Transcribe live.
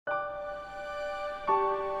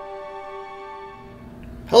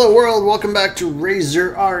Hello world, welcome back to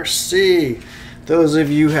Razor RC. Those of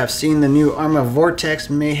you who have seen the new Arrma Vorteks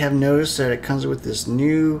may have noticed that it comes with this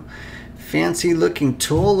new fancy looking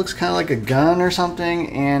tool. Looks kind of like a gun or something,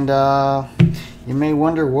 and you may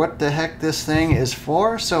wonder what the heck this thing is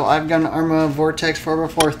for. So I've got an Arrma Vorteks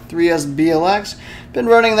 4x4 3S BLX. Been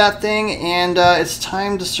running that thing, and it's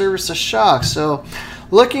time to service the shock. So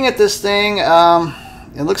looking at this thing,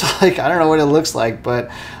 it looks like, I don't know what it looks like, but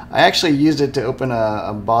I actually used it to open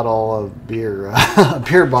a bottle of beer, a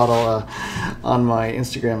beer bottle on my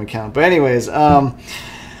Instagram account. But anyways,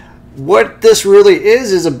 what this really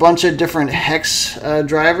is a bunch of different hex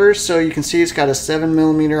drivers. So you can see it's got a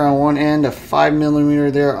 7mm on one end, a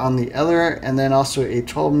 5mm there on the other, and then also a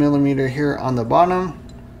 12mm here on the bottom.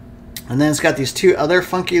 And then it's got these two other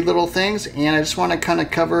funky little things, and I just want to kind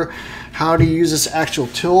of cover how to use this actual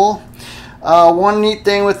tool. One neat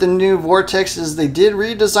thing with the new Vorteks is they did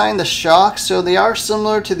redesign the shocks, so they are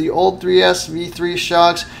similar to the old 3S V3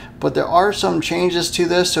 shocks, but there are some changes to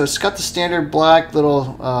this. So it's got the standard black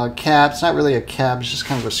little cap. It's not really a cap, it's just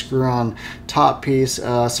kind of a screw-on top piece,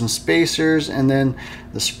 some spacers, and then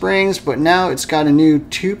the springs. But now it's got a new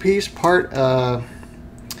two-piece part, what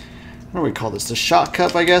do we call this? The shock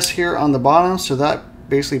cup, I guess, here on the bottom. So that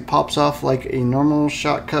basically pops off like a normal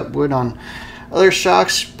shock cup would on other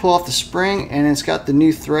shocks. Pull off the spring, and it's got the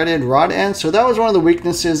new threaded rod end. So that was one of the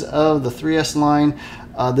weaknesses of the 3S line.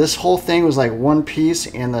 This whole thing was like one piece,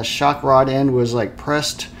 and the shock rod end was like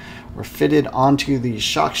pressed or fitted onto the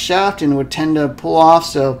shock shaft and would tend to pull off.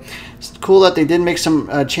 So it's cool that they did make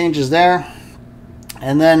some changes there.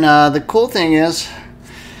 And then the cool thing is,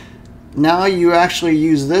 now you actually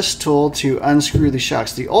use this tool to unscrew the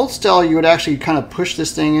shocks. The old style, you would actually kind of push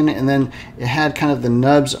this thing in, and then it had kind of the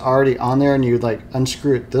nubs already on there, and you would like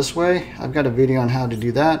unscrew it this way. I've got a video on how to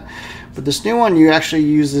do that. But this new one, you actually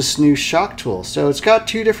use this new shock tool. So it's got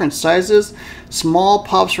two different sizes. Small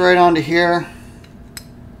pops right onto here.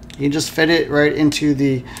 You just fit it right into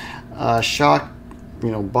the shock,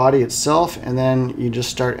 body itself, and then you just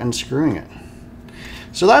start unscrewing it.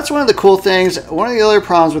 So that's one of the cool things. One of the other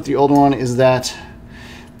problems with the old one is that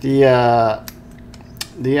the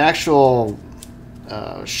actual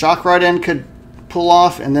shock rod end could pull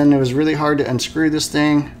off, and then it was really hard to unscrew this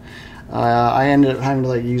thing. I ended up having to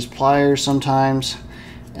like use pliers sometimes,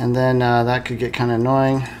 and then that could get kind of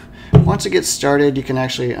annoying. Once it gets started, you can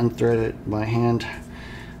actually unthread it by hand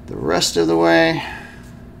the rest of the way,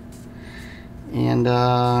 and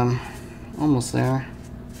almost there.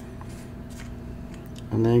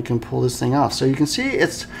 And then you can pull this thing off. So you can see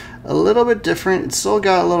it's a little bit different. It's still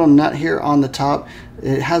got a little nut here on the top.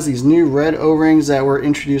 It has these new red O-rings that were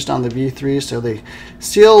introduced on the V3, so they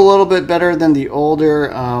seal a little bit better than the older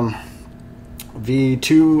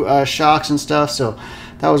V2 shocks and stuff. So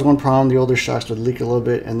that was one problem. The older shocks would leak a little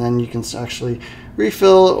bit, and then you can actually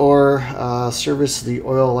refill or service the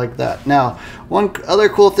oil like that. Now, one other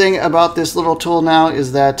cool thing about this little tool now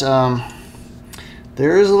is that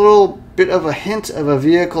there is a little bit of a hint of a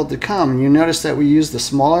vehicle to come. You notice that we use the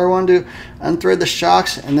smaller one to unthread the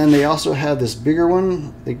shocks, and then they also have this bigger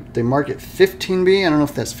one. They mark it 15B. I don't know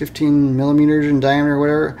if that's 15mm in diameter or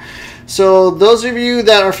whatever. So those of you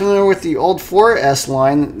that are familiar with the old 4S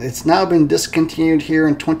line, it's now been discontinued here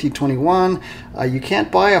in 2021. You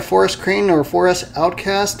can't buy a 4S crane or a 4S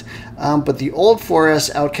Outcast, but the old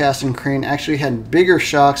 4S Outcast and crane actually had bigger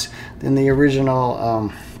shocks than the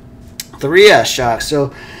original 3S shocks.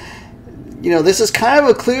 So this is kind of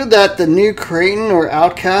a clue that the new Creighton or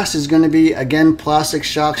Outcast is going to be, again, plastic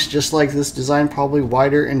shocks, just like this design, probably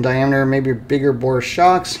wider in diameter, maybe bigger bore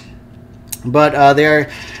shocks. But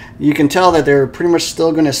you can tell that they're pretty much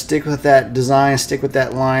still going to stick with that design, stick with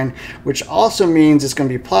that line, which also means it's going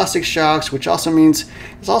to be plastic shocks, which also means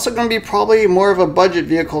it's also going to be probably more of a budget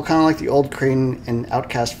vehicle, kind of like the old Creighton and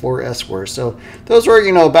Outcast 4S were. So those were,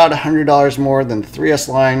 about $100 more than the 3S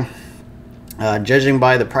line. Judging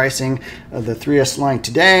by the pricing of the 3S line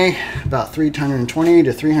today, about $320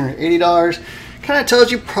 to $380, kind of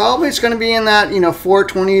tells you probably it's going to be in that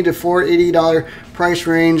 $420 to $480 price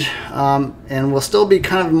range, and will still be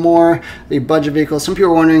kind of more a budget vehicle. Some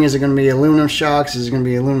people are wondering, is it going to be aluminum shocks? Is it going to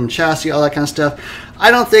be aluminum chassis? All that kind of stuff.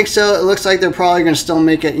 I don't think so. It looks like they're probably going to still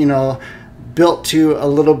make it built to a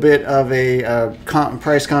little bit of a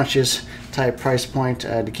price conscious type price point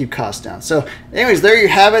to keep costs down. So anyways, there you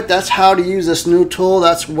have it. That's how to use this new tool.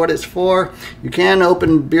 That's what it's for. You can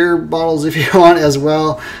open beer bottles if you want as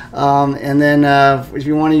well, and then if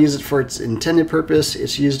you want to use it for its intended purpose,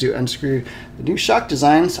 it's used to unscrew the new shock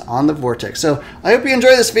designs on the Vorteks. So I hope you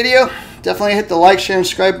enjoyed this video. Definitely hit the like, share, and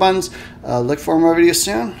subscribe buttons. Look for more videos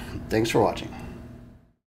soon. Thanks for watching.